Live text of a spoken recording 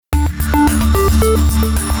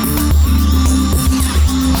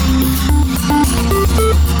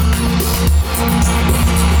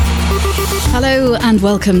Hello and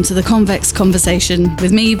welcome to the Convex Conversation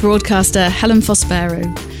with me, broadcaster Helen Fospero.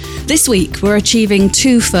 This week we're achieving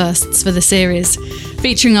two firsts for the series,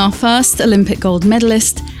 featuring our first Olympic gold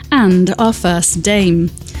medalist and our first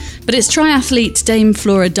dame. But it's triathlete Dame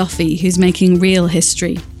Flora Duffy who's making real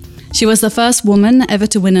history. She was the first woman ever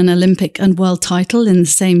to win an Olympic and world title in the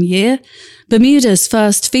same year, Bermuda's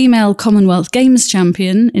first female Commonwealth Games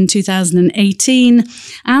champion in 2018,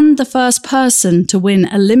 and the first person to win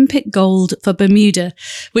Olympic gold for Bermuda,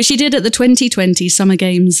 which she did at the 2020 Summer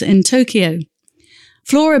Games in Tokyo.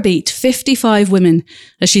 Flora beat 55 women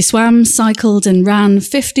as she swam, cycled and ran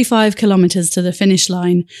 55 kilometres to the finish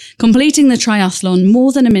line, completing the triathlon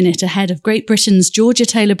more than a minute ahead of Great Britain's Georgia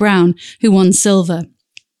Taylor-Brown, who won silver.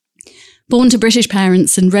 Born to British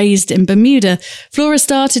parents and raised in Bermuda, Flora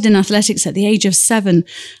started in athletics at the age of 7,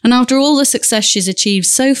 and after all the success she's achieved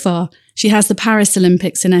so far, she has the Paris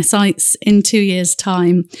Olympics in her sights in 2 years'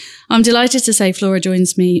 time. I'm delighted to say Flora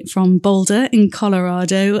joins me from Boulder in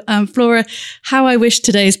Colorado. Flora, how I wish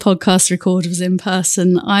today's podcast record was in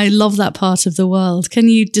person. I love that part of the world. Can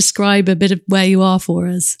you describe a bit of where you are for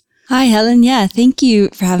us? Hi, Helen. Yeah, thank you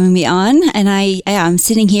for having me on. And I'm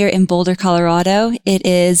sitting here in Boulder, Colorado. It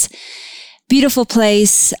is beautiful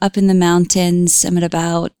place up in the mountains. I'm at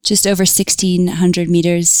about just over 1,600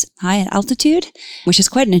 meters high at altitude, which is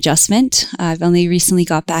quite an adjustment. I've only recently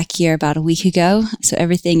got back here about a week ago, so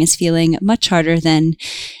everything is feeling much harder than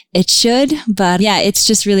it should. But yeah, it's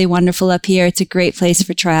just really wonderful up here. It's a great place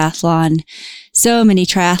for triathlon. So many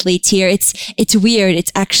triathletes here. It's weird.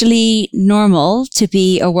 It's actually normal to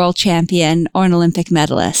be a world champion or an Olympic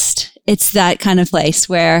medalist. It's that kind of place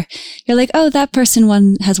where you're like, oh, that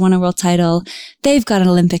person has won a world title. They've got an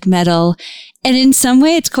Olympic medal. And in some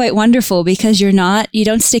way, it's quite wonderful because you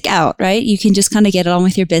don't stick out, right? You can just kind of get on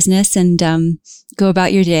with your business and go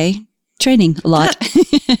about your day training a lot.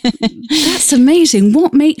 That's amazing.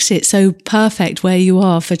 What makes it so perfect where you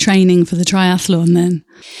are for training for the triathlon then?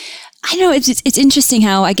 I know it's interesting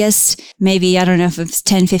how I guess maybe, I don't know if it was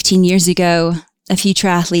 10, 15 years ago, a few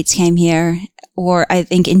triathletes came here, or I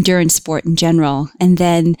think endurance sport in general. And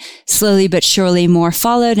then slowly but surely more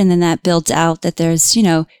followed. And then that builds out that there's,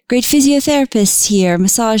 great physiotherapists here,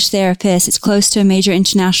 massage therapists. It's close to a major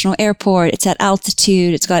international airport. It's at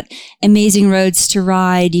altitude. It's got amazing roads to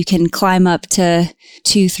ride. You can climb up to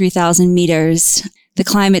 3,000 meters. The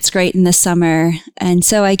climate's great in the summer. And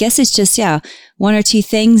so I guess it's just, one or two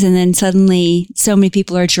things. And then suddenly so many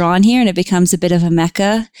people are drawn here and it becomes a bit of a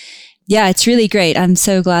mecca. Yeah, it's really great. I'm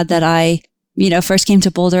so glad that I first came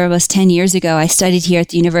to Boulder almost 10 years ago. I studied here at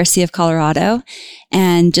the University of Colorado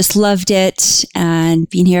and just loved it, and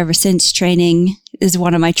been here ever since. Training is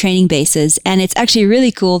one of my training bases. And it's actually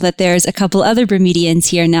really cool that there's a couple other Bermudians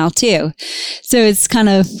here now too. So it's kind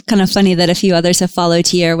of funny that a few others have followed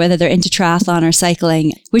here, whether they're into triathlon or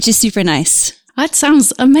cycling, which is super nice. That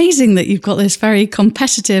sounds amazing that you've got this very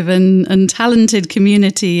competitive and talented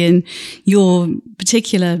community in your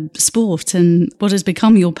particular sport and what has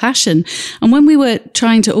become your passion. And when we were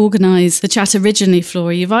trying to organise the chat originally,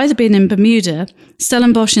 Flora, you've either been in Bermuda,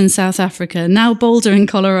 Stellenbosch in South Africa, now Boulder in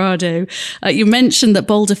Colorado. You mentioned that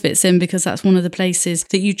Boulder fits in because that's one of the places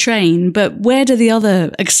that you train, but where do the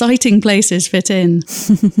other exciting places fit in?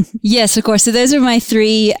 Yes, of course. So those are my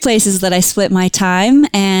three places that I split my time.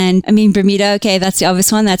 And I mean, Bermuda, okay, that's the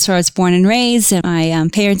obvious one. That's where I was born and raised. And my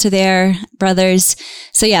parents are there, brothers.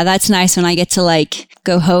 So yeah, that's nice when I get to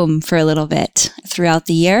go home for a little bit throughout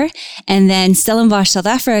the year. And then Stellenbosch, South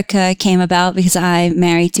Africa came about because I'm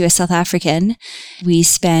married to a South African. We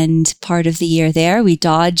spend part of the year there. We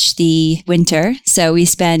dodge the winter. So we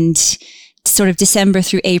spend sort of December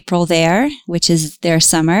through April there, which is their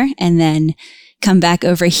summer, and then come back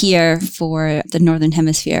over here for the Northern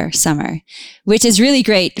Hemisphere summer, which is really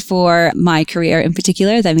great for my career in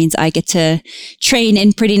particular. That means I get to train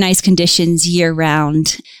in pretty nice conditions year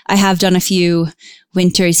round. I have done a few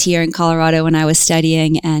winters here in Colorado when I was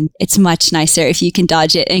studying, and it's much nicer if you can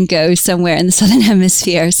dodge it and go somewhere in the Southern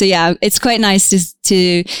Hemisphere. So yeah, it's quite nice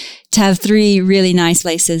to have three really nice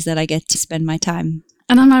places that I get to spend my time.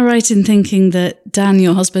 And am I right in thinking that Dan,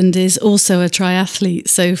 your husband, is also a triathlete,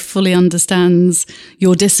 so fully understands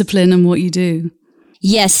your discipline and what you do?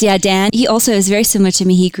 Yes, yeah, Dan. He also is very similar to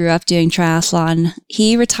me. He grew up doing triathlon.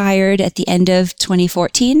 He retired at the end of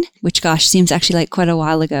 2014, which, seems actually like quite a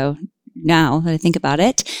while ago now that I think about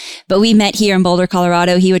it. But we met here in Boulder,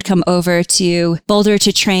 Colorado. He would come over to Boulder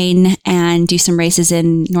to train and do some races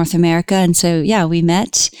in North America. And so, yeah, we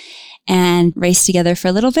met. and raced together for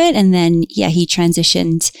a little bit. And then, he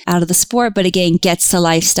transitioned out of the sport, but again, gets the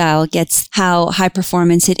lifestyle, gets how high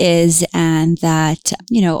performance it is, and that,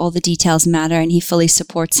 all the details matter. And he fully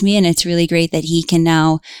supports me. And it's really great that he can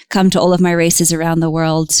now come to all of my races around the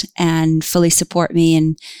world and fully support me.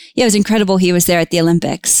 And it was incredible. He was there at the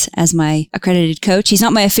Olympics as my accredited coach. He's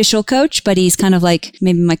not my official coach, but he's kind of like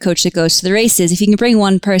maybe my coach that goes to the races. If you can bring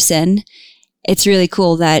one person, it's really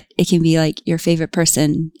cool that it can be like your favorite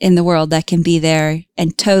person in the world that can be there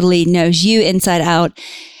and totally knows you inside out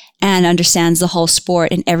and understands the whole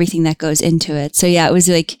sport and everything that goes into it. So it was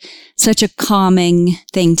like such a calming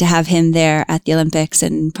thing to have him there at the Olympics,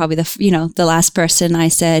 and probably the last person I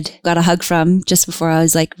said got a hug from just before I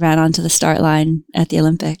was like ran onto the start line at the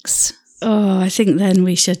Olympics. Oh, I think then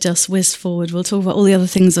we should just whiz forward. We'll talk about all the other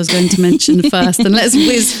things I was going to mention first, and let's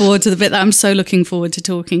whiz forward to the bit that I'm so looking forward to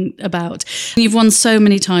talking about. You've won so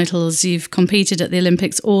many titles. You've competed at the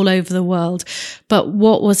Olympics all over the world. But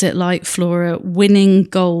what was it like, Flora, winning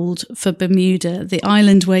gold for Bermuda, the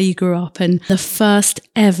island where you grew up, and the first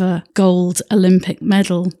ever gold Olympic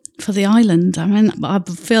medal for the island? I mean, I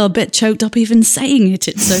feel a bit choked up even saying it.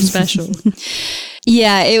 It's so special.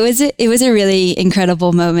 It was a really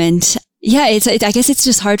incredible moment. I guess it's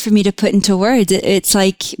just hard for me to put into words. It's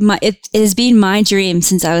like it has been my dream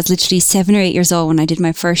since I was literally 7 or 8 years old when I did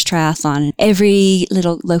my first triathlon. Every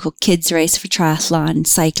little local kids race for triathlon,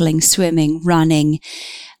 cycling, swimming, running.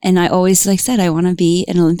 And I always said, I want to be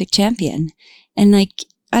an Olympic champion. And I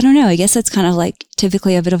don't know, I guess that's kind of like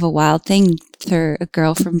typically a bit of a wild thing for a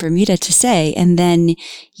girl from Bermuda to say. And then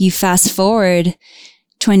you fast forward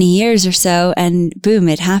 20 years or so and boom,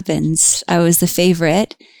 it happens. I was the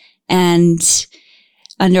favorite. And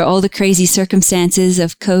under all the crazy circumstances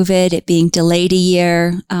of COVID, it being delayed a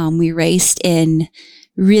year, we raced in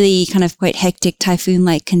really kind of quite hectic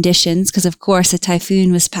typhoon-like conditions because, of course, a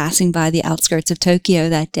typhoon was passing by the outskirts of Tokyo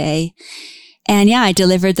that day. And I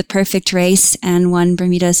delivered the perfect race and won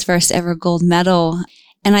Bermuda's first ever gold medal.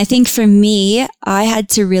 And I think for me, I had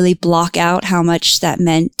to really block out how much that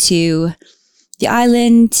meant to the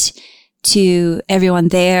island, to everyone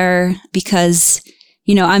there, because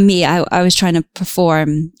I'm me. I was trying to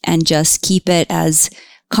perform and just keep it as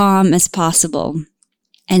calm as possible.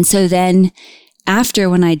 And so then after,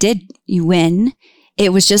 when I did win,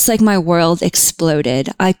 it was just like my world exploded.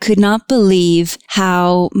 I could not believe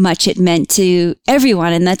how much it meant to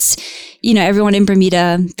everyone. And that's, everyone in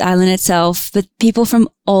Bermuda, the island itself, but people from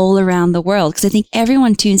all around the world. Because I think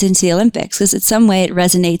everyone tunes into the Olympics because in some way it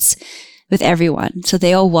resonates with everyone. So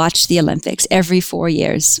they all watch the Olympics every 4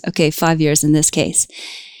 years. Okay, 5 years in this case.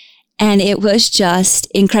 And it was just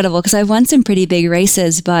incredible because I won some pretty big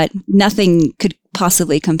races, but nothing could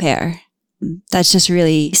possibly compare. That's just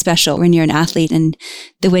really special when you're an athlete, and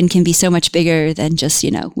the win can be so much bigger than just,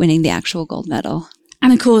 winning the actual gold medal.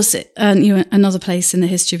 And of course, it earned you another place in the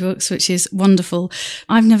history books, which is wonderful.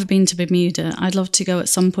 I've never been to Bermuda. I'd love to go at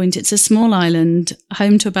some point. It's a small island,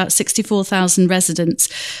 home to about 64,000 residents.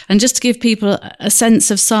 And just to give people a sense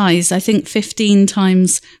of size, I think 15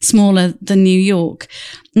 times smaller than New York.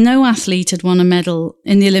 No athlete had won a medal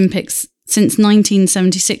in the Olympics since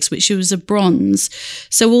 1976, which was a bronze.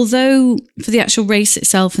 So although for the actual race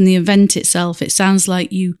itself and the event itself, it sounds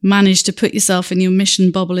like you managed to put yourself in your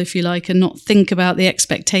mission bubble, if you like, and not think about the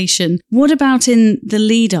expectation. What about in the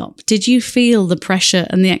lead up? Did you feel the pressure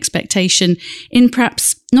and the expectation in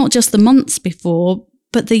perhaps not just the months before,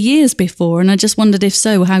 but the years before? And I just wondered, if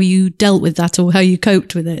so, how you dealt with that or how you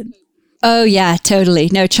coped with it. Oh yeah, totally.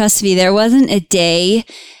 No, trust me, there wasn't a day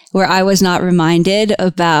where I was not reminded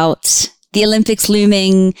about the Olympics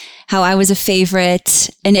looming, how I was a favorite,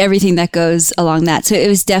 and everything that goes along that. So it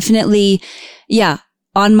was definitely,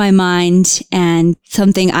 on my mind and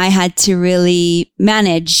something I had to really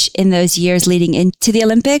manage in those years leading into the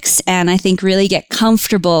Olympics. And I think really get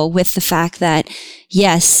comfortable with the fact that,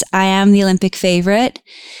 yes, I am the Olympic favorite,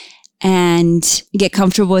 and get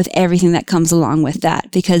comfortable with everything that comes along with that,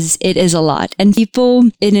 because it is a lot. And people,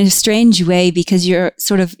 in a strange way, because you're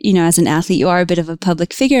sort of, as an athlete, you are a bit of a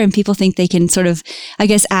public figure, and people think they can sort of, I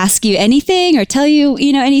guess, ask you anything or tell you,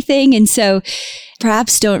 anything. And so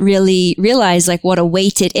perhaps don't really realize what a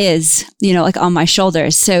weight it is, on my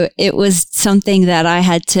shoulders. So it was something that I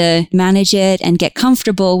had to manage it and get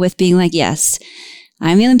comfortable with being yes,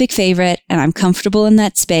 I'm the Olympic favorite and I'm comfortable in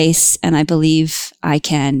that space and I believe I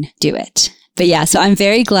can do it. But so I'm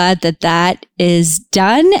very glad that that is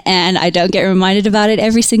done and I don't get reminded about it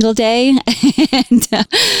every single day and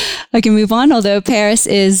I can move on, although Paris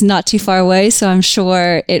is not too far away. So I'm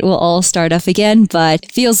sure it will all start up again, but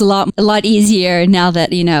it feels a lot easier now that,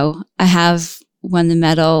 I have won the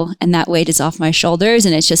medal, and that weight is off my shoulders.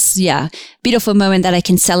 And it's just, beautiful moment that I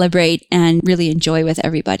can celebrate and really enjoy with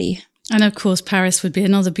everybody. And of course, Paris would be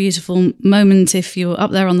another beautiful moment if you're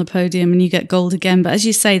up there on the podium and you get gold again. But as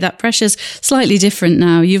you say, that pressure's slightly different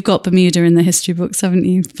now. You've got Bermuda in the history books, haven't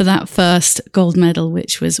you, for that first gold medal,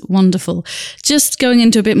 which was wonderful. Just going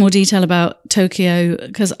into a bit more detail about Tokyo,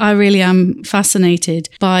 because I really am fascinated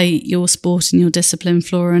by your sport and your discipline,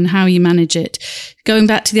 Flora, and how you manage it. Going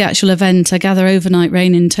back to the actual event, I gather overnight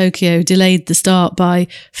rain in Tokyo delayed the start by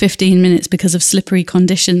 15 minutes because of slippery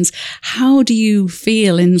conditions. How do you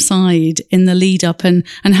feel inside in the lead up, and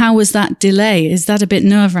how was that delay? Is that a bit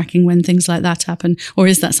nerve-wracking when things like that happen, or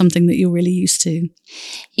is that something that you're really used to?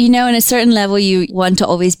 You know, in a certain level, you want to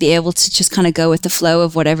always be able to just kind of go with the flow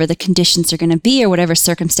of whatever the conditions are going to be or whatever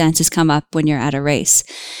circumstances come up when you're at a race.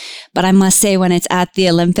 But I must say, when it's at the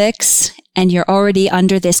Olympics and you're already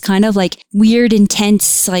under this kind of like weird,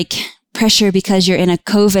 intense like pressure because you're in a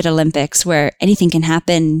COVID Olympics where anything can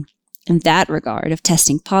happen in that regard of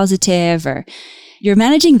testing positive, or you're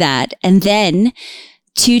managing that. And then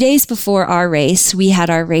 2 days before our race, we had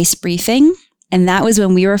our race briefing. And that was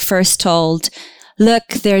when we were first told, look,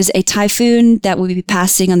 there's a typhoon that will be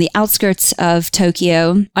passing on the outskirts of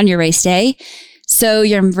Tokyo on your race day. So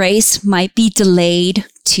your race might be delayed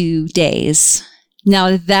 2 days.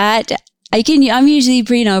 Now that I'm usually,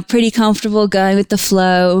 pretty comfortable going with the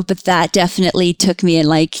flow, but that definitely took me and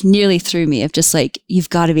like nearly threw me of just like, you've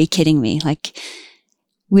got to be kidding me. Like,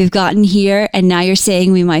 we've gotten here and now you're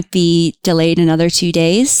saying we might be delayed another 2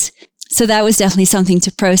 days. So that was definitely something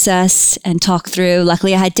to process and talk through.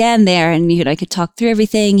 Luckily I had Dan there and I could talk through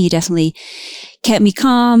everything. He definitely kept me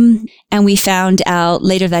calm. And we found out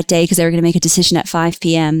later that day, because they were going to make a decision at 5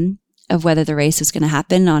 p.m. of whether the race was going to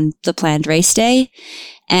happen on the planned race day.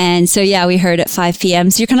 And so, we heard at 5 p.m.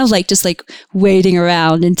 So you're kind of like, just like waiting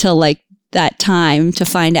around until like that time to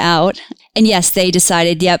find out. And yes, they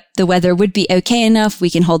decided, the weather would be okay enough. We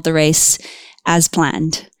can hold the race as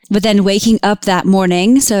planned. But then waking up that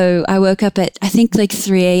morning, so I woke up at, I think like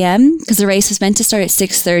 3 a.m. because the race was meant to start at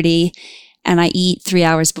 6:30 and I eat 3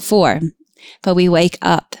 hours before. But we wake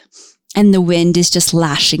up and the wind is just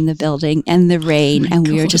lashing the building and the rain. And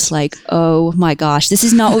we were just like, oh my gosh, this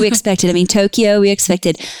is not what we expected. I mean, Tokyo, we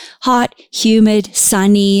expected hot, humid,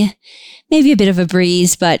 sunny, maybe a bit of a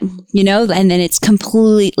breeze, but and then it's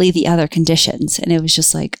completely the other conditions. And it was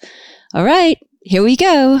just like, all right, here we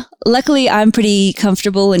go. Luckily, I'm pretty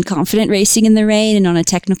comfortable and confident racing in the rain and on a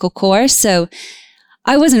technical course. So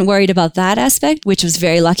I wasn't worried about that aspect, which was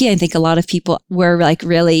very lucky. I think a lot of people were like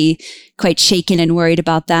really quite shaken and worried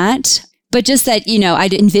about that. But just that,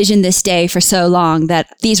 I'd envisioned this day for so long that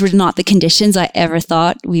these were not the conditions I ever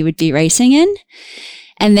thought we would be racing in.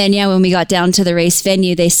 And then, when we got down to the race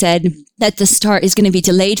venue, they said that the start is going to be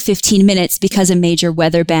delayed 15 minutes because a major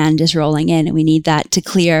weather band is rolling in and we need that to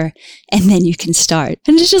clear and then you can start.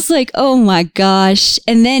 And it's just like, oh my gosh.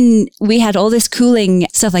 And then we had all this cooling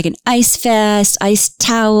stuff like an ice vest, ice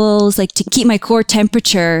towels, like to keep my core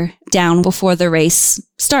temperature down before the race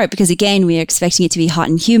start. Because again, we were expecting it to be hot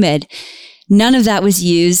and humid. None of that was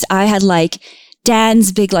used. I had like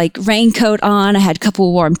Dan's big like raincoat on. I had a couple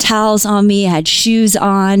of warm towels on me. I had shoes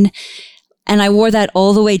on. And I wore that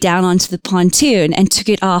all the way down onto the pontoon and took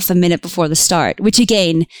it off a minute before the start, which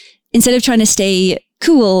again, instead of trying to stay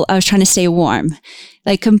cool, I was trying to stay warm,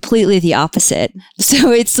 like completely the opposite.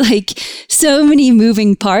 So it's like so many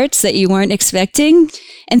moving parts that you weren't expecting.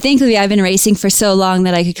 And thankfully I've been racing for so long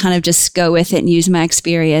that I could kind of just go with it and use my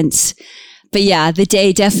experience. But the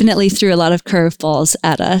day definitely threw a lot of curveballs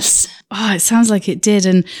at us. Oh, it sounds like it did.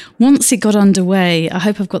 And once it got underway, I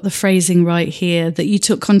hope I've got the phrasing right here, that you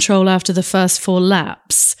took control after the first 4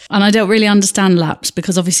 laps. And I don't really understand laps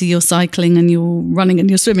because obviously you're cycling and you're running and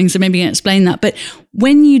you're swimming. So maybe you can explain that. But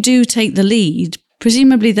when you do take the lead,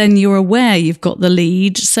 presumably then you're aware you've got the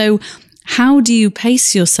lead. So how do you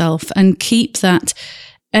pace yourself and keep that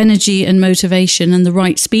energy and motivation and the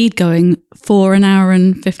right speed going for an hour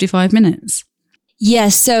and 55 minutes?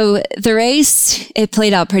 Yes. So the race, it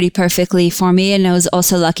played out pretty perfectly for me. And I was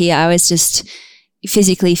also lucky. I was just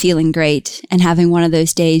physically feeling great and having one of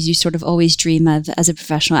those days you sort of always dream of as a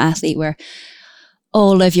professional athlete, where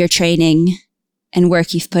all of your training and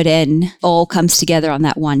work you've put in all comes together on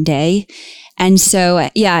that one day. And so,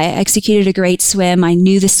 I executed a great swim. I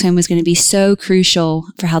knew the swim was going to be so crucial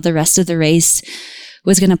for how the rest of the race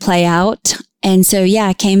was going to play out. And so,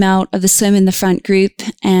 I came out of the swim in the front group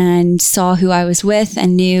and saw who I was with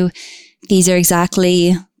and knew these are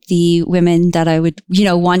exactly the women that I would,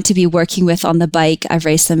 want to be working with on the bike. I've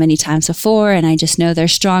raced them many times before, and I just know they're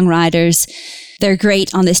strong riders. They're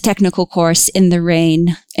great on this technical course in the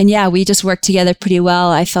rain. And yeah, we just worked together pretty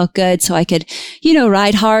well. I felt good. So I could,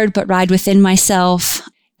 ride hard, but ride within myself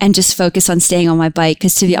and just focus on staying on my bike.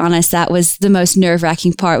 Because to be honest, that was the most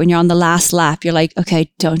nerve-wracking part. When you're on the last lap, you're like,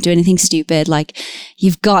 okay, don't do anything stupid. Like,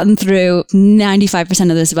 you've gotten through 95%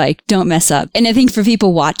 of this bike. Don't mess up. And I think for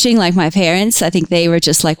people watching, like my parents, I think they were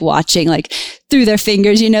just like watching like through their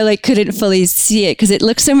fingers, couldn't fully see it because it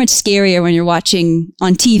looks so much scarier when you're watching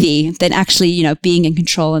on TV than actually, being in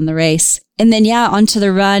control in the race. And then, onto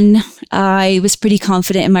the run. I was pretty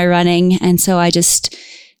confident in my running. And so I just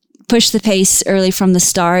pushed the pace early from the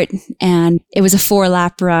start, and it was a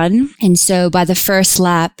 4-lap run. And so by the first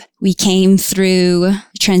lap, we came through a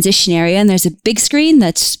transition area, and there's a big screen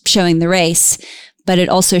that's showing the race, but it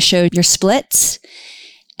also showed your splits.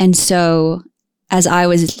 And so as I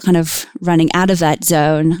was kind of running out of that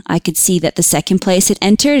zone, I could see that the second place had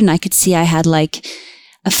entered, and I could see I had like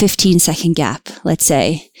a 15-second gap, let's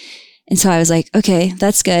say. And so I was like, okay,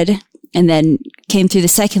 that's good. And then came through the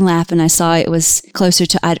second lap and I saw it was closer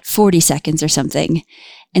to 40 seconds or something.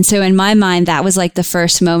 And so in my mind, that was like the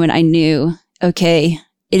first moment I knew, okay,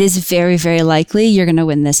 it is very, very likely you're going to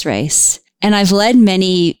win this race. And I've led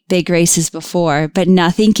many big races before, but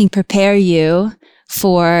nothing can prepare you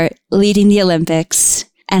for leading the Olympics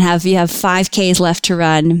and you have 5Ks left to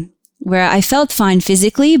run, where I felt fine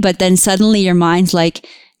physically, but then suddenly your mind's like,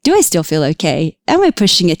 do I still feel okay? Am I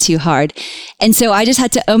pushing it too hard? And so I just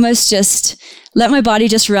had to almost just let my body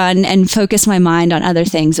just run and focus my mind on other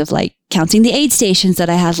things of like counting the aid stations that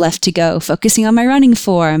I have left to go, focusing on my running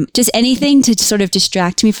form, just anything to sort of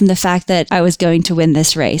distract me from the fact that I was going to win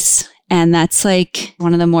this race. And that's like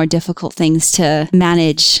one of the more difficult things to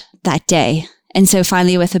manage that day. And so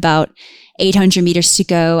finally, with about 800 meters to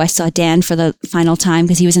go, I saw Dan for the final time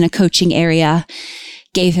because he was in a coaching area.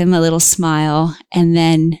 Gave him a little smile, and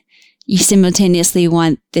then you simultaneously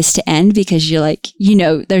want this to end because you're like,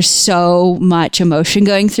 there's so much emotion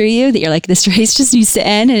going through you that you're like, this race just needs to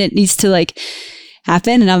end and it needs to like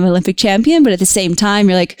happen, and I'm an Olympic champion. But at the same time,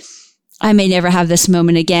 you're like, I may never have this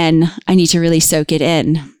moment again. I need to really soak it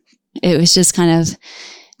in. It was just kind of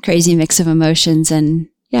crazy mix of emotions, and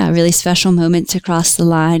a really special moment to cross the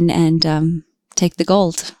line and take the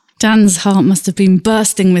gold. Dan's heart must have been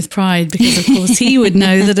bursting with pride because, of course, he would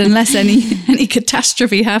know that unless any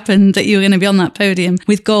catastrophe happened, that you were going to be on that podium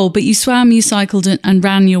with gold. But you swam, you cycled and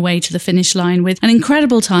ran your way to the finish line with an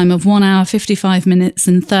incredible time of 1 hour, 55 minutes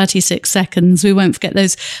and 36 seconds. We won't forget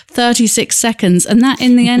those 36 seconds. And that,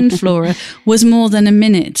 in the end, Flora, was more than a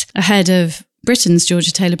minute ahead of Britain's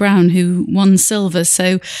Georgia Taylor-Brown, who won silver.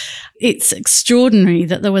 So it's extraordinary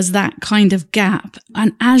that there was that kind of gap.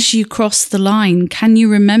 And as you crossed the line, can you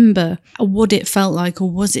remember what it felt like,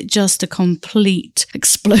 or was it just a complete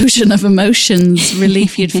explosion of emotions,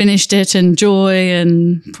 relief you'd finished it, and joy,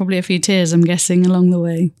 and probably a few tears, I'm guessing, along the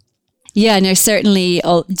way? Yeah, no, certainly,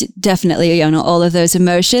 definitely, all of those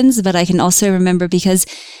emotions. But I can also remember because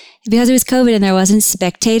it was COVID and there wasn't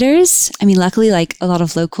spectators. I mean, luckily, like a lot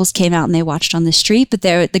of locals came out and they watched on the street, but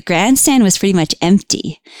the grandstand was pretty much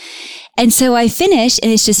empty. And so I finished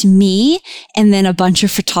and it's just me and then a bunch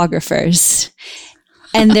of photographers.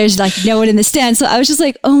 And there's like no one in the stand. So I was just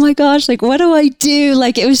like, oh my gosh, like, what do I do?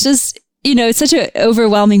 Like, it was just, it's such an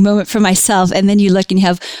overwhelming moment for myself. And then you look and you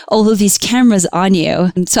have all of these cameras on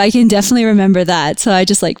you. And so I can definitely remember that. So I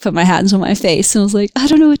just like put my hands on my face and I was like, I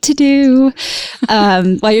don't know what to do.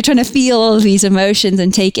 While you're trying to feel all of these emotions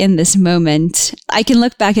and take in this moment, I can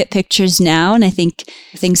look back at pictures now and I think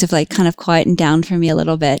things have like kind of quietened down for me a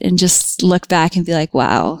little bit and just look back and be like,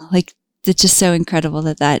 wow, like it's just so incredible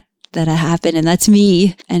that happened, and that's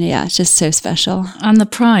me. And it's just so special. And the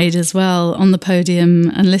pride as well on the podium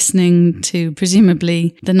and listening to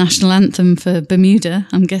presumably the national anthem for Bermuda,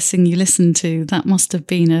 I'm guessing you listened to. That must have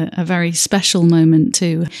been a very special moment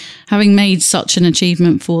too, having made such an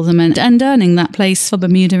achievement for them and earning that place for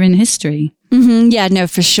Bermuda in history. Mm-hmm. Yeah, no,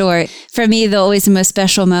 for sure. For me, always the most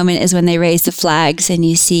special moment is when they raise the flags and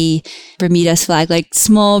you see Bermuda's flag, like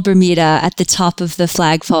small Bermuda at the top of the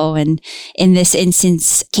flagpole. And in this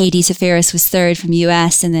instance, Katie Safaris was third from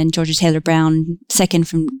US and then Georgia Taylor-Brown second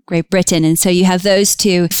from Great Britain. And so you have those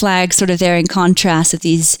two flags sort of there in contrast of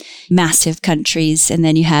these massive countries. And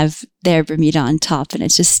then you have their Bermuda on top. And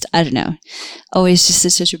it's just, I don't know, always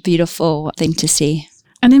just such a beautiful thing to see.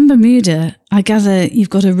 And in Bermuda, I gather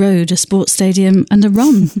you've got a road, a sports stadium and a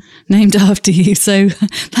run named after you. So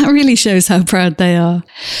that really shows how proud they are.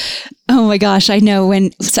 Oh my gosh, I know.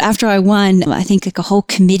 So after I won, I think like a whole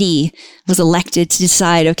committee was elected to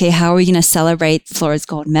decide, okay, how are we going to celebrate Flora's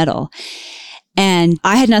gold medal? And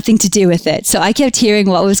I had nothing to do with it. So I kept hearing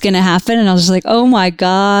what was going to happen. And I was just like, oh my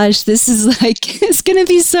gosh, this is like, it's going to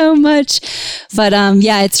be so much. But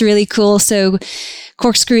yeah, it's really cool. So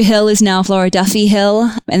Corkscrew Hill is now Flora Duffy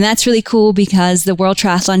Hill. And that's really cool because the World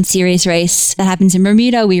Triathlon Series race that happens in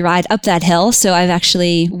Bermuda, we ride up that hill. So I've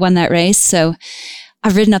actually won that race. So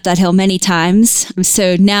I've ridden up that hill many times.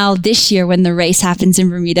 So now this year when the race happens in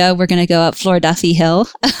Bermuda, we're going to go up Flora Duffy Hill,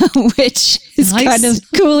 which is nice. Kind of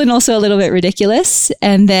cool and also a little bit ridiculous.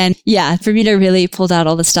 And then, yeah, Bermuda really pulled out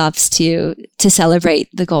all the stops to celebrate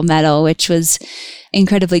the gold medal, which was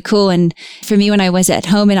incredibly cool. And for me, when I was at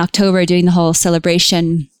home in October doing the whole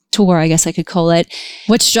celebration tour, I guess I could call it,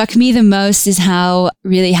 what struck me the most is how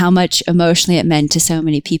much emotionally it meant to so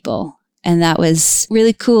many people. And that was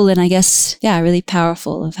really cool and I guess, yeah, really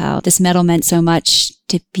powerful of how this medal meant so much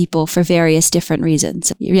to people for various different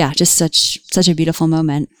reasons. Yeah, just such a beautiful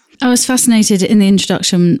moment. I was fascinated in the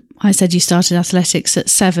introduction. I said you started athletics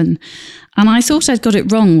at 7. And I thought I'd got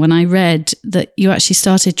it wrong when I read that you actually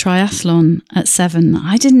started triathlon at 7.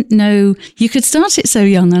 I didn't know you could start it so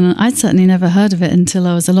young, and I'd certainly never heard of it until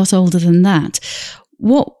I was a lot older than that.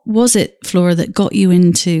 What was it, Flora, that got you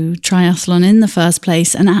into triathlon in the first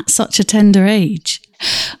place and at such a tender age?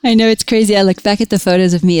 I know, it's crazy. I look back at the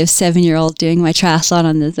photos of me as 7-year-old doing my triathlon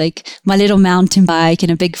on my little mountain bike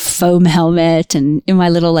and a big foam helmet and in my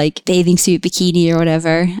little bathing suit bikini or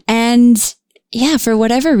whatever. And yeah, for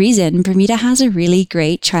whatever reason, Bermuda has a really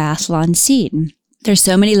great triathlon scene. There's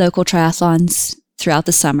so many local triathlons throughout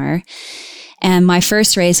the summer. And my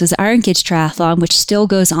first race was Iron Kids Triathlon, which still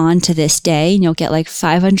goes on to this day. And you'll get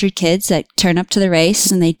 500 kids that turn up to the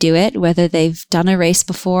race and they do it, whether they've done a race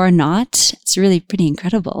before or not. It's really pretty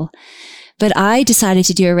incredible. But I decided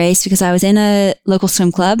to do a race because I was in a local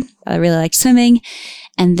swim club. I really liked swimming.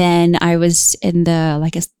 And then I was in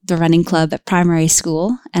the running club at primary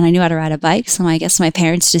school and I knew how to ride a bike. So I guess my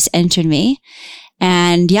parents just entered me.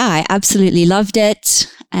 And yeah, I absolutely loved it.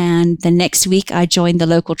 And the next week I joined the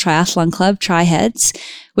local triathlon club, Tri-Heads,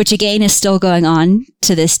 which again is still going on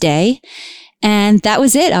to this day. And that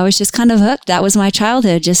was it. I was just kind of hooked. That was my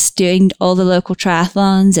childhood, just doing all the local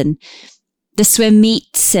triathlons and the swim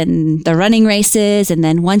meets and the running races. And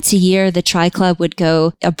then once a year, the Tri Club would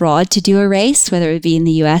go abroad to do a race, whether it be in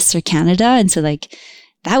the US or Canada. And so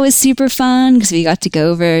that was super fun because we got to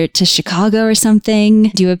go over to Chicago or something,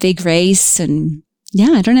 do a big race. And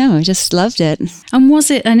yeah, I don't know. I just loved it. And was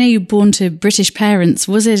it, I know you're born to British parents,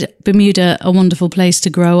 was it Bermuda a wonderful place to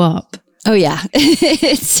grow up? Oh yeah,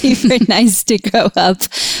 it's super nice to grow up.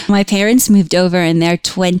 My parents moved over in their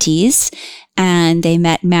 20s and they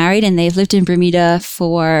met married and they've lived in Bermuda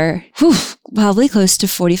for probably close to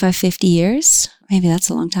 45, 50 years. Maybe that's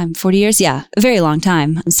a long time. 40 years? Yeah, a very long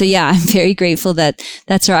time. So yeah, I'm very grateful that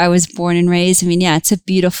that's where I was born and raised. I mean, yeah, it's a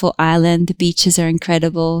beautiful island. The beaches are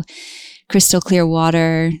incredible. Crystal clear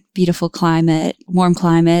water, beautiful climate, warm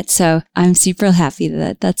climate. So I'm super happy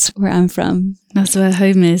that that's where I'm from. That's where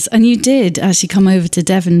home is. And you did actually come over to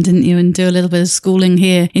Devon, didn't you, and do a little bit of schooling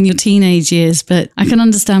here in your teenage years. But I can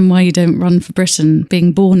understand why you don't run for Britain,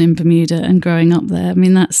 being born in Bermuda and growing up there. I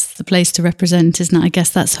mean, that's the place to represent, isn't it? I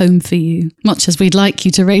guess that's home for you, much as we'd like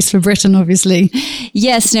you to race for Britain, obviously.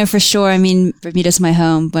 Yes, no, for sure. I mean, Bermuda's my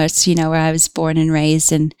home, but it's, where I was born and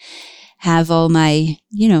raised and have all my,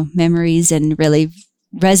 memories and really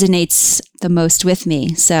resonates the most with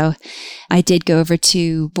me. So I did go over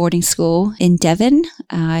to boarding school in Devon.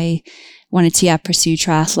 I wanted to pursue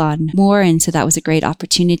triathlon more. And so that was a great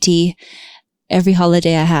opportunity. Every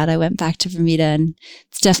holiday I had, I went back to Bermuda and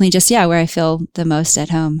it's definitely just, where I feel the most at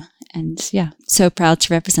home. And so proud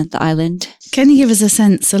to represent the island. Can you give us a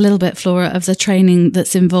sense, a little bit, Flora, of the training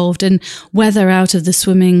that's involved and whether out of the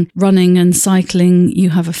swimming, running and cycling,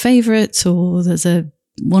 you have a favourite or there's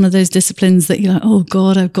one of those disciplines that you're like, oh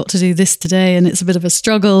God, I've got to do this today and it's a bit of a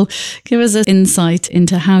struggle. Give us an insight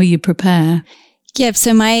into how you prepare. Yeah,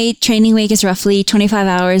 so my training week is roughly 25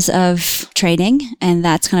 hours of training and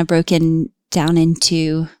that's kind of broken down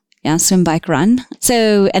into swim, bike, run.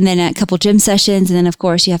 So, and then a couple gym sessions. And then of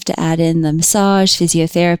course you have to add in the massage,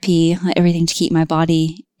 physiotherapy, everything to keep my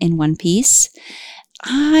body in one piece.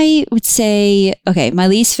 I would say, my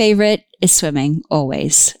least favorite is swimming,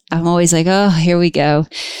 always. I'm always like, oh, here we go.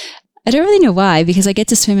 I don't really know why, because I get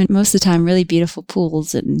to swim in most of the time really beautiful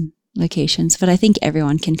pools and locations, but I think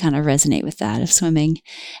everyone can kind of resonate with that of swimming.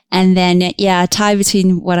 And then, a tie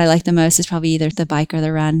between what I like the most is probably either the bike or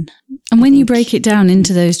the run. And when you break it down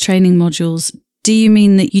into those training modules, Do you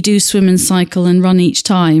mean that you do swim and cycle and run each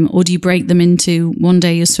time, or do you break them into one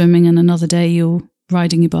day you're swimming and another day you're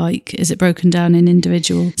riding your bike? Is it broken down in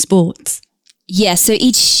individual sports? Yeah, so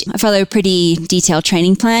I follow a pretty detailed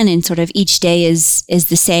training plan, and sort of each day is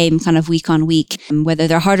the same kind of week on week, whether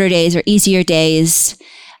they're harder days or easier days.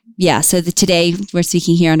 Yeah, so today we're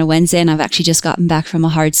speaking here on a Wednesday, and I've actually just gotten back from a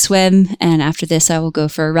hard swim, and after this I will go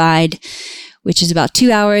for a ride, which is about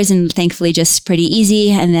 2 hours and thankfully just pretty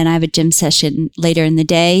easy. And then I have a gym session later in the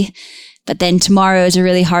day. But then tomorrow is a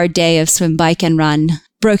really hard day of swim, bike, and run,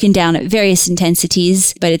 broken down at various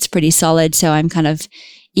intensities, but it's pretty solid. So I'm kind of,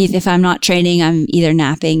 if I'm not training, I'm either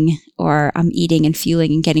napping or I'm eating and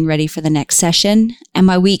fueling and getting ready for the next session. And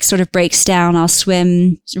my week sort of breaks down. I'll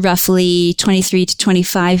swim roughly 23 to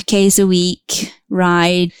 25 Ks a week,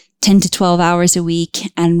 ride 10 to 12 hours a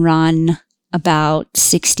week, and run about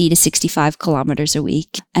 60 to 65 kilometers a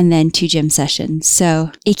week, and then 2 gym sessions.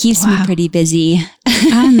 So it keeps me pretty busy.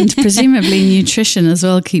 And presumably nutrition as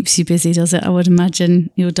well keeps you busy, does it? I would imagine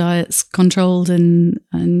your diet's controlled and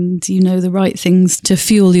you know the right things to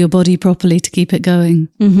fuel your body properly to keep it going.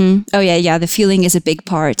 Mm-hmm. Oh yeah. The fueling is a big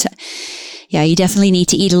part. Yeah, you definitely need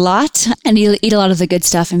to eat a lot, and you eat a lot of the good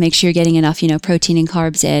stuff and make sure you're getting enough, protein and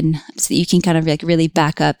carbs in so that you can kind of like really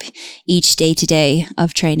back up each day to day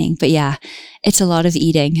of training. But yeah, it's a lot of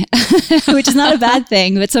eating, which is not a bad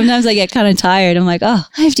thing, but sometimes I get kind of tired. I'm like, oh,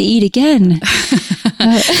 I have to eat again.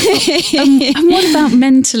 And what about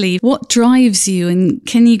mentally? What drives you? And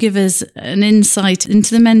can you give us an insight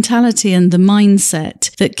into the mentality and the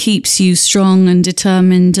mindset that keeps you strong and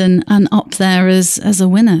determined and up there as a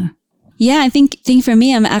winner? Yeah, I think for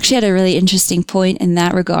me, I'm actually at a really interesting point in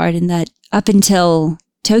that regard, in that up until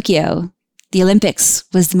Tokyo, the Olympics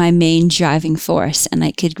was my main driving force, and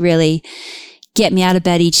it could really get me out of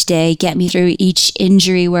bed each day, get me through each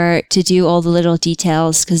injury, where to do all the little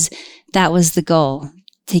details, because that was the goal,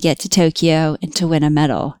 to get to Tokyo and to win a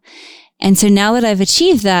medal. And so now that I've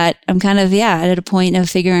achieved that, I'm kind of, at a point of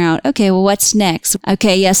figuring out, okay, well, what's next?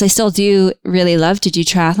 Okay, yes, I still do really love to do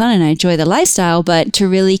triathlon and I enjoy the lifestyle, but to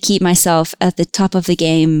really keep myself at the top of the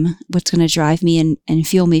game, what's going to drive me and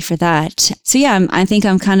fuel me for that? So yeah, I think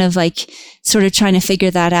I'm kind of like sort of trying to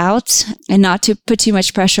figure that out and not to put too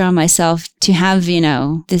much pressure on myself to have,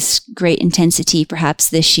 this great intensity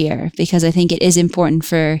perhaps this year, because I think it is important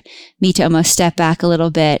for me to almost step back a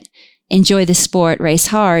little bit, enjoy the sport, race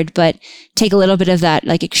hard, but take a little bit of that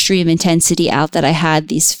like extreme intensity out that I had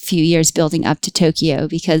these few years building up to Tokyo,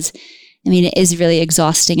 because it is really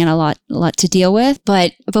exhausting and a lot to deal with.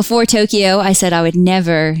 But before Tokyo, I said I would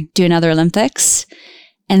never do another Olympics.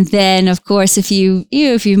 And then, of course, a few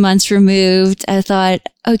months removed, I thought,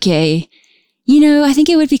 okay, I think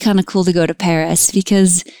it would be kind of cool to go to Paris,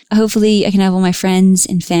 because hopefully I can have all my friends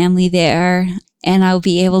and family there, and I'll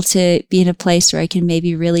be able to be in a place where I can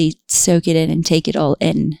maybe really soak it in and take it all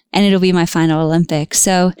in. And it'll be my final Olympics.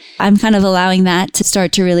 So I'm kind of allowing that to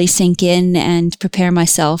start to really sink in and prepare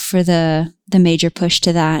myself for the major push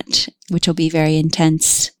to that, which will be very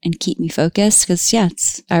intense and keep me focused, because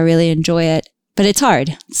I really enjoy it, but it's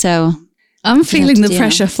hard. So I'm feeling the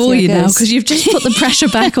pressure for you now, because you've just put the pressure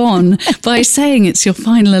back on by saying it's your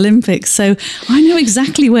final Olympics. So I know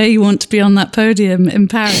exactly where you want to be on that podium in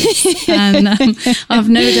Paris. And I've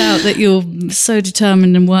no doubt that you're so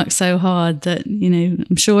determined and work so hard that,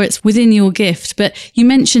 I'm sure it's within your gift. But you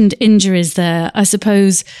mentioned injuries there. I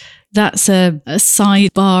suppose that's a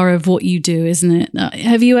sidebar of what you do, isn't it?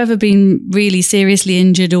 Have you ever been really seriously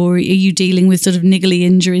injured, or are you dealing with sort of niggly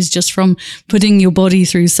injuries just from putting your body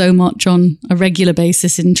through so much on a regular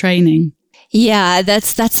basis in training? Yeah,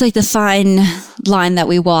 that's like the fine line that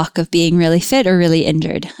we walk of being really fit or really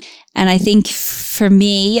injured. And I think for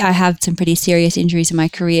me, I have some pretty serious injuries in my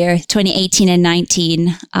career. 2018 and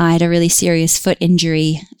 19, I had a really serious foot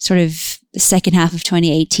injury, sort of the second half of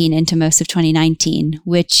 2018 into most of 2019,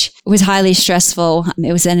 which was highly stressful.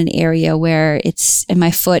 It was in an area where it's in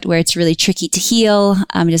my foot where it's really tricky to heal.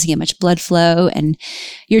 It doesn't get much blood flow, and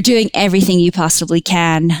you're doing everything you possibly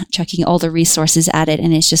can, chucking all the resources at it,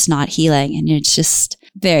 and it's just not healing, and it's just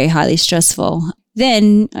very highly stressful.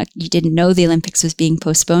 Then you didn't know the Olympics was being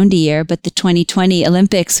postponed a year, but the 2020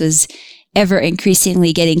 Olympics was ever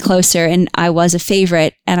increasingly getting closer, and I was a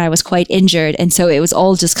favorite and I was quite injured. And so it was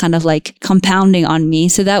all just kind of like compounding on me.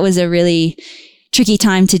 So that was a really tricky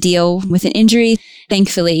time to deal with an injury.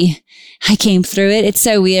 Thankfully, I came through it. It's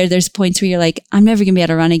so weird. There's points where you're like, I'm never going to be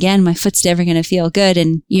able to run again. My foot's never going to feel good.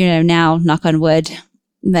 And, now, knock on wood,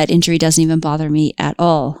 that injury doesn't even bother me at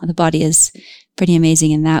all. The body is pretty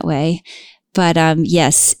amazing in that way. But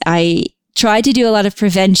yes, try to do a lot of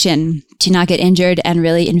prevention to not get injured and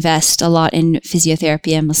really invest a lot in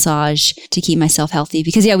physiotherapy and massage to keep myself healthy.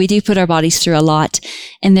 Because we do put our bodies through a lot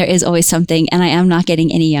and there is always something, and I am not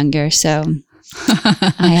getting any younger. So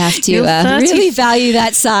I have to really value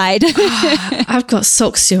that side. I've got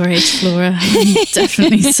socks your age, Flora. I'm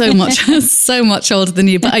definitely so much older than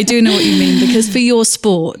you, but I do know what you mean, because for your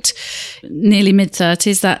sport, nearly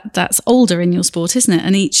mid-30s, that's older in your sport, isn't it?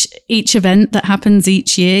 And each event that happens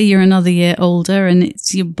each year, you're another year older, and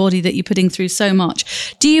it's your body that you're putting through so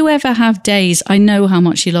much. Do you ever have days, I know how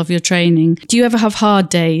much you love your training, do you ever have hard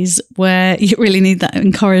days where you really need that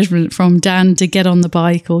encouragement from Dan to get on the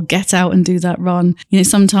bike or get out and do that run?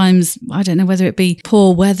 Sometimes, I don't know whether it be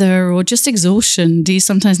poor weather or just exhaustion. Do you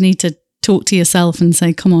sometimes need to talk to yourself and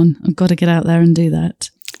say, come on, I've got to get out there and do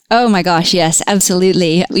that? Oh my gosh, yes,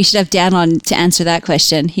 absolutely. We should have Dan on to answer that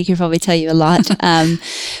question. He could probably tell you a lot.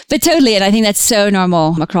 But totally, and I think that's so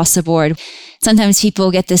normal across the board. Sometimes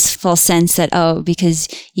people get this false sense that, because,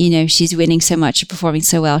 she's winning so much or performing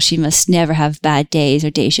so well, she must never have bad days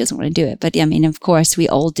or days she doesn't want to do it. But of course, we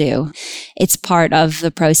all do. It's part of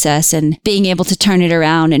the process, and being able to turn it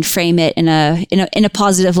around and frame it in a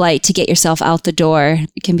positive light to get yourself out the door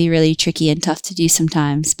can be really tricky and tough to do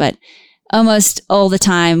sometimes. But almost all the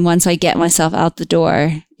time, once I get myself out the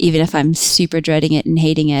door, even if I'm super dreading it and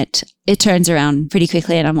hating it, it turns around pretty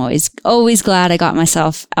quickly. And I'm always glad I got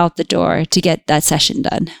myself out the door to get that session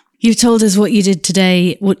done. You've told us what you did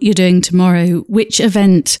today, what you're doing tomorrow. Which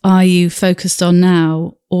event are you focused on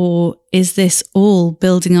now? Or is this all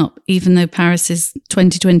building up, even though Paris is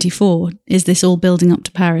 2024? Is this all building up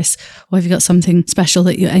to Paris? Or have you got something special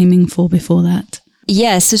that you're aiming for before that?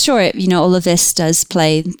 Yeah, so sure, all of this does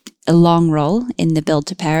play a long role in the build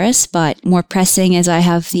to Paris, but more pressing as I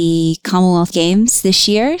have the Commonwealth Games this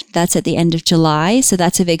year. That's at the end of July, so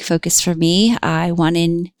that's a big focus for me. I won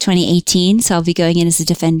in 2018, so I'll be going in as a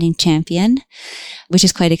defending champion, which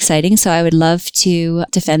is quite exciting. So I would love to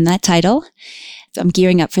defend that title. I'm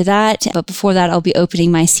gearing up for that. But before that, I'll be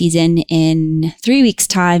opening my season in 3 weeks'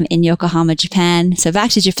 time in Yokohama, Japan. So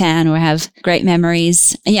back to Japan, where I have great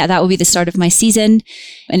memories. And that will be the start of my season.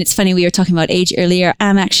 And it's funny, we were talking about age earlier.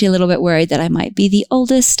 I'm actually a little bit worried that I might be the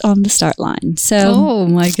oldest on the start line. So, oh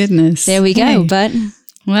my goodness. There we go. Hey. But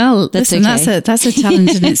well, listen, okay. that's a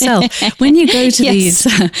challenge in itself. When you go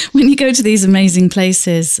to these amazing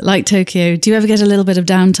places like Tokyo, do you ever get a little bit of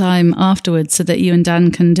downtime afterwards so that you and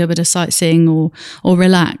Dan can do a bit of sightseeing or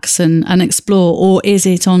relax and explore? Or is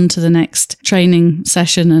it on to the next training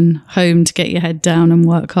session and home to get your head down and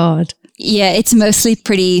work hard? Yeah, it's mostly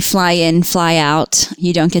pretty fly in, fly out.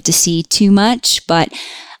 You don't get to see too much, but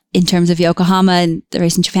in terms of Yokohama and the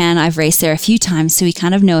race in Japan, I've raced there a few times, so we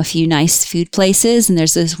kind of know a few nice food places. And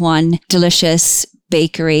there's this one delicious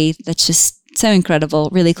bakery that's just so incredible,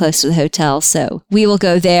 really close to the hotel. So we will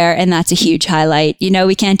go there, and that's a huge highlight.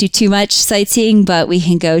 We can't do too much sightseeing, but we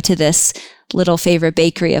can go to this little favorite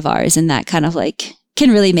bakery of ours, and that kind of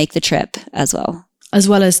can really make the trip as well. As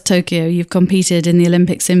well as Tokyo, you've competed in the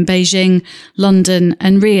Olympics in Beijing, London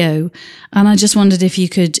and Rio. And I just wondered if you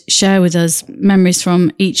could share with us memories from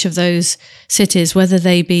each of those cities, whether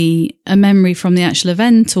they be a memory from the actual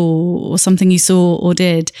event or something you saw or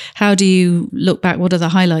did. How do you look back? What are the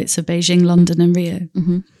highlights of Beijing, London and Rio?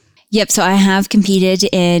 Mm-hmm. Yep. So I have competed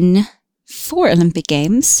in 4 Olympic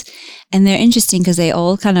Games, and they're interesting because they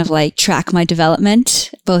all kind of track my development,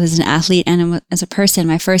 both as an athlete and as a person.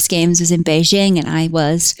 My first games was in Beijing, and I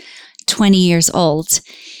was 20 years old.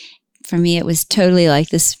 For me, it was totally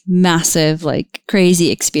this massive,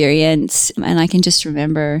 crazy experience. And I can just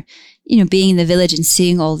remember, being in the village and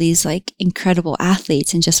seeing all these incredible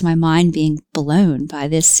athletes and just my mind being blown by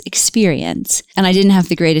this experience. And I didn't have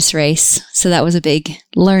the greatest race, so that was a big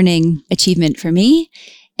learning achievement for me.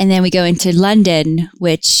 And then we go into London,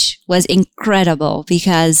 which was incredible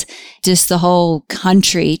because just the whole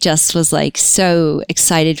country just was so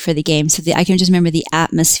excited for the game. So I can just remember the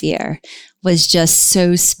atmosphere was just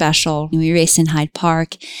so special. We raced in Hyde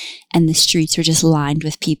Park and the streets were just lined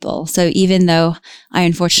with people. So even though I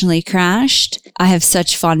unfortunately crashed, I have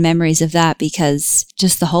such fond memories of that because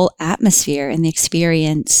just the whole atmosphere and the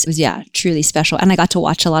experience was, truly special. And I got to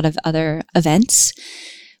watch a lot of other events,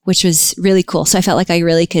 which was really cool. So I felt like I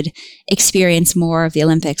really could experience more of the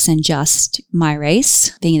Olympics than just my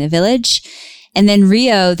race, being in the village. And then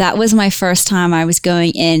Rio, that was my first time I was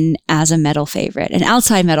going in as a medal favorite, an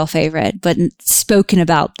outside medal favorite, but spoken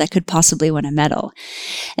about that could possibly win a medal.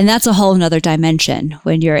 And that's a whole nother dimension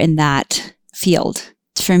when you're in that field.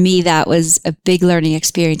 For me, that was a big learning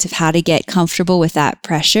experience of how to get comfortable with that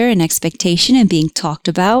pressure and expectation and being talked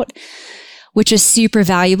about, which was super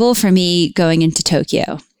valuable for me going into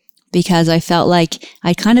Tokyo. because I felt like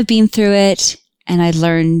I'd kind of been through it and I'd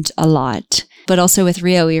learned a lot. But also with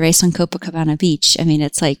Rio, we raced on Copacabana Beach. I mean,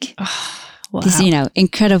 it's like this,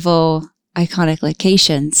 incredible, iconic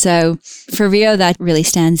location. So for Rio, that really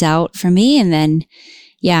stands out for me. And then,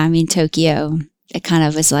 Tokyo, it kind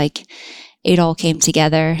of was like, it all came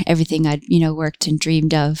together. Everything I'd, worked and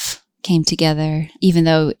dreamed of came together, even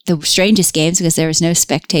though the strangest games, because there was no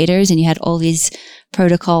spectators and you had all these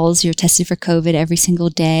protocols. You're tested for COVID every single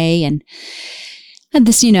day and had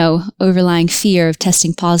this, overlying fear of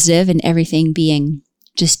testing positive and everything being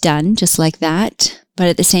just done just like that. But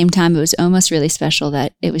at the same time, it was almost really special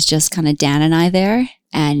that it was just kind of Dan and I there,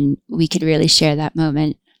 and we could really share that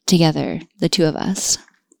moment together, the two of us.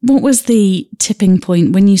 What was the tipping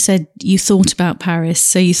point when you said you thought about Paris?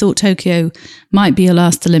 So you thought Tokyo might be your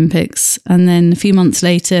last Olympics, and then a few months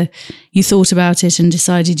later you thought about it and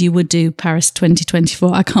decided you would do Paris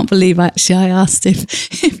 2024. I can't believe I asked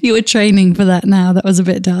if you were training for that now. That was a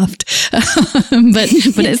bit daft. but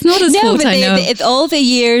it's not a sport I know. All the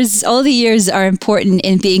years are important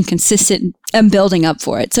in being consistent and building up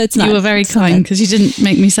for it. So it's not. You were very kind because you didn't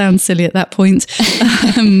make me sound silly at that point.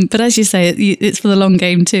 But as you say, it's for the long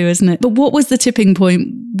game too, isn't it? But what was the tipping point?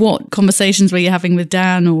 What conversations were you having with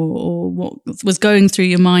Dan, or what was going through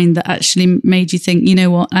your mind that actually made you think, you know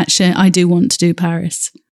what, actually, I do want to do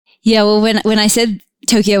Paris? Yeah, well, when I said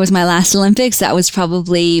Tokyo was my last Olympics, that was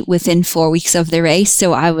probably within 4 weeks of the race.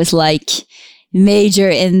 So I was like major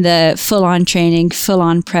in the full-on training,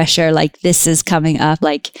 full-on pressure, like this is coming up,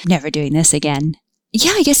 like never doing this again.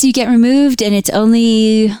 Yeah, I guess you get removed and it's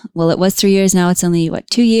only, it was 3 years, now it's only,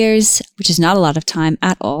 2 years, which is not a lot of time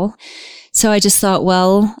at all. So I just thought,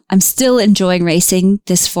 I'm still enjoying racing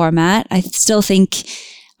this format. I still think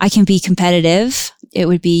I can be competitive. It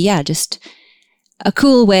would be, just a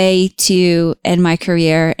cool way to end my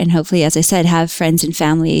career and hopefully, as I said, have friends and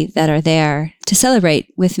family that are there to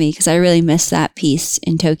celebrate with me, because I really miss that piece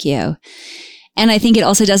in Tokyo. And I think it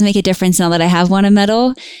also does make a difference now that I have won a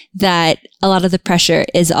medal, that a lot of the pressure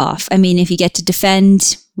is off. I mean, if you get to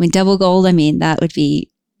defend, win double gold, that would be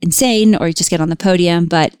insane, or just get on the podium,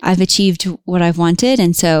 but I've achieved what I've wanted.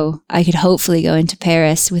 And so I could hopefully go into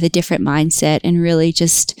Paris with a different mindset and really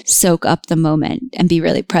just soak up the moment and be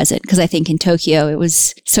really present. Because I think in Tokyo, it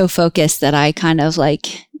was so focused that I kind of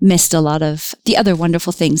missed a lot of the other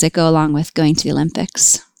wonderful things that go along with going to the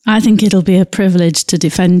Olympics. I think it'll be a privilege to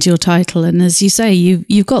defend your title. And as you say,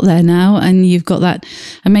 you've got there now and you've got that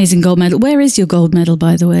amazing gold medal. Where is your gold medal,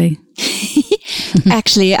 by the way?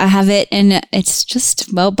 Actually, I have it and it's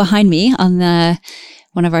just, behind me on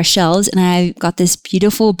one of our shelves. And I got this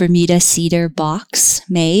beautiful Bermuda cedar box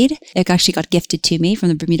made. It actually got gifted to me from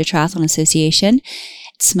the Bermuda Triathlon Association.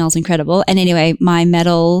 It smells incredible. And anyway, my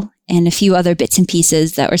medal and a few other bits and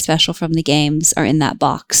pieces that were special from the games are in that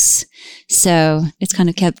box. So it's kind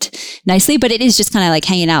of kept nicely, but it is just kind of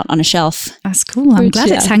hanging out on a shelf. That's cool. I'm glad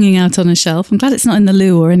it's hanging out on a shelf. I'm glad it's not in the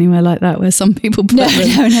loo or anywhere like that where some people put them.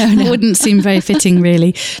 No. It wouldn't seem very fitting,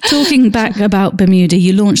 really. Talking back about Bermuda,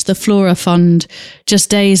 you launched the Flora Fund just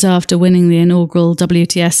days after winning the inaugural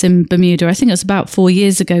WTS in Bermuda. I think it was about 4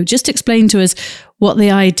 years ago. Just explain to us what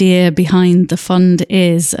the idea behind the fund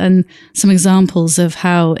is and some examples of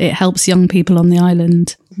how it helps young people on the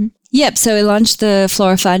island. Mm-hmm. Yep. So we launched the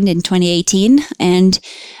Flora Fund in 2018 and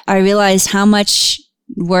I realized how much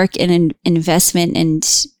work and investment and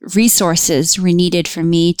resources were needed for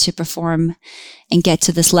me to perform and get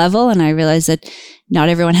to this level. And I realized that not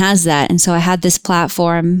everyone has that. And so I had this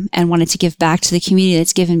platform and wanted to give back to the community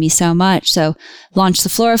that's given me so much. So launched the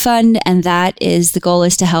Flora Fund. And the goal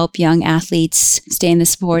is to help young athletes stay in the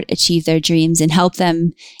sport, achieve their dreams and help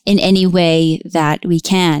them in any way that we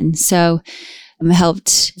can. So I've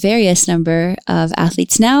helped various number of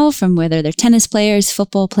athletes now, from whether they're tennis players,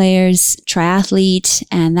 football players, triathlete,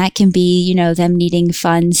 and that can be, them needing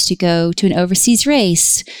funds to go to an overseas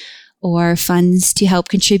race or funds to help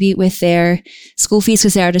contribute with their school fees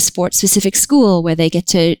because they're at a sport-specific school where they get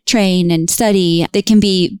to train and study. It can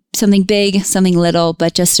be something big, something little,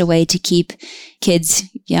 but just a way to keep kids,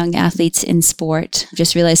 young athletes in sport.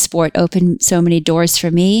 Just realized sport opened so many doors for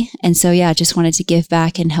me. And so, just wanted to give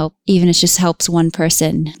back and help, even if it just helps one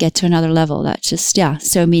person get to another level. That's just,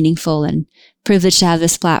 so meaningful and privileged to have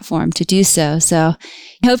this platform to do so. So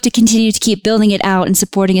I hope to continue to keep building it out and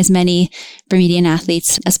supporting as many Bermudian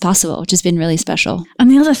athletes as possible, which has been really special.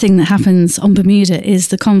 And the other thing that happens on Bermuda is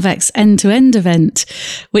the Convex end-to-end event,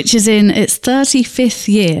 which is in its 35th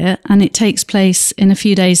year and it takes place in a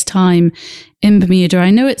few days' time in Bermuda.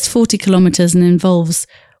 I know it's 40 kilometres and involves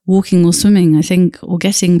walking or swimming, I think, or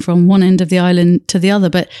getting from one end of the island to the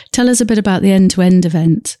other. But tell us a bit about the end-to-end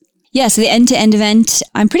event. Yeah, so the end-to-end event,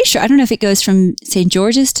 I'm pretty sure, I don't know if it goes from St.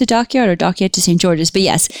 George's to Dockyard or Dockyard to St. George's, but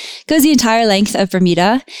yes, it goes the entire length of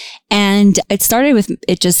Bermuda. And it started with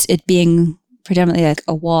it being predominantly like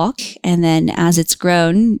a walk. And then as it's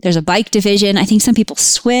grown, there's a bike division. I think some people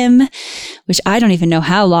swim, which I don't even know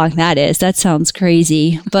how long that is. That sounds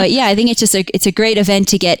crazy. But yeah, I think it's a great event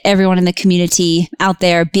to get everyone in the community out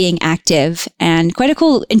there being active, and quite a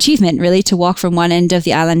cool achievement really to walk from one end of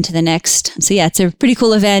the island to the next. So yeah, it's a pretty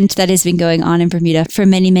cool event that has been going on in Bermuda for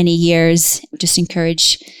many, many years. Just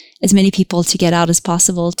encourage as many people to get out as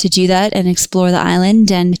possible to do that and explore the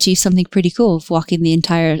island and achieve something pretty cool of walking the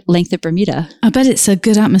entire length of Bermuda. I bet it's a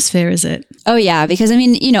good atmosphere, is it? Oh yeah, because I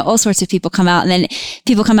mean, you know, all sorts of people come out, and then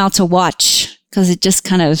people come out to watch because it just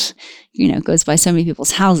kind of, you know, goes by so many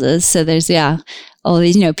people's houses. So there's, all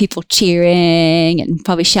these, you know, people cheering and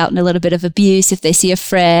probably shouting a little bit of abuse if they see a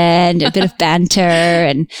friend, a bit of banter,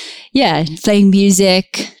 and playing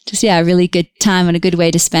music. Just, a really good time and a good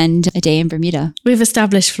way to spend a day in Bermuda. We've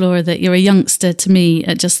established, Flora, that you're a youngster to me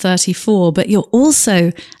at just 34, but you're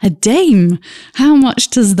also a dame. How much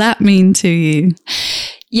does that mean to you?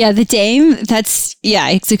 Yeah, the Dame,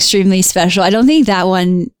 it's extremely special. I don't think that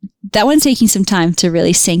one's taking some time to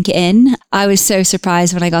really sink in. I was so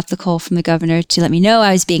surprised when I got the call from the governor to let me know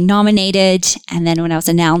I was being nominated. And then when I was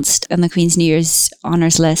announced on the Queen's New Year's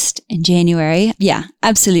honours list in January,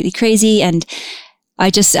 absolutely crazy. And I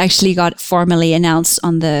just actually got formally announced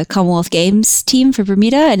on the Commonwealth Games team for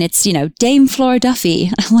Bermuda, and it's, you know, Dame Flora Duffy.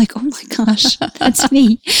 I'm like, oh my gosh, that's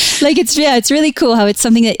me. Like, it's really cool how it's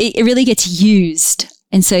something that it really gets used.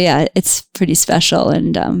 And so, it's pretty special.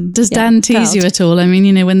 And does Dan tease you at all? I mean,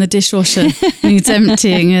 you know, when the dishwasher needs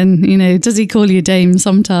emptying, and, you know, does he call you Dame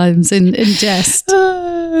sometimes in jest?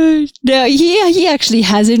 No, he actually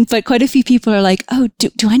hasn't. But quite a few people are like, oh,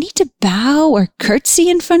 do I need to bow or curtsy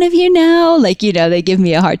in front of you now? Like, you know, they give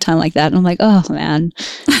me a hard time like that. And I'm like, oh, man.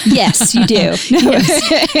 Yes, you do.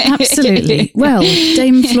 Yes, absolutely. Well,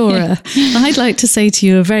 Dame Flora, I'd like to say to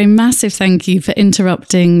you a very massive thank you for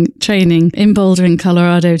interrupting training in Boulder in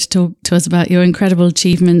Colorado to talk to us about your incredible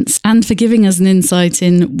achievements, and for giving us an insight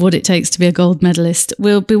in what it takes to be a gold medalist.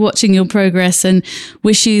 We'll be watching your progress and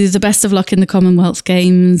wish you the best of luck in the Commonwealth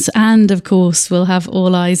Games. And of course, we'll have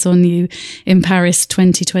all eyes on you in Paris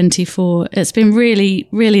 2024. It's been really,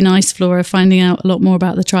 really nice, Flora, finding out a lot more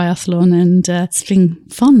about the triathlon, and it's been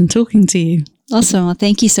fun talking to you. Awesome. Well,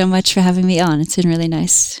 thank you so much for having me on. It's been really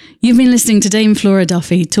nice. You've been listening to Dame Flora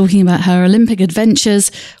Duffy talking about her Olympic adventures,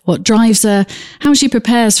 what drives her, how she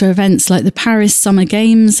prepares for events like the Paris Summer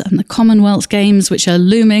Games and the Commonwealth Games, which are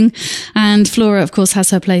looming. And Flora, of course,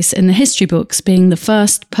 has her place in the history books, being the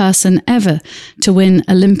first person ever to win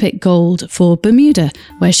Olympic gold for Bermuda,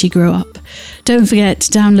 where she grew up. Don't forget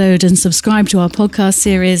to download and subscribe to our podcast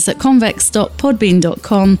series at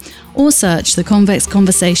convex.podbean.com, or search The Convex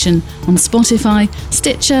Conversation on Spotify,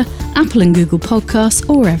 Stitcher, Apple and Google Podcasts,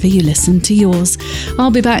 or wherever you listen to yours. I'll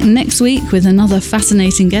be back next week with another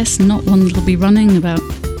fascinating guest, not one that'll be running about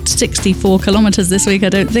 64 kilometres this week, I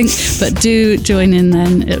don't think, but do join in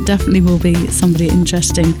then. It definitely will be somebody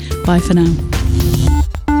interesting. Bye for now.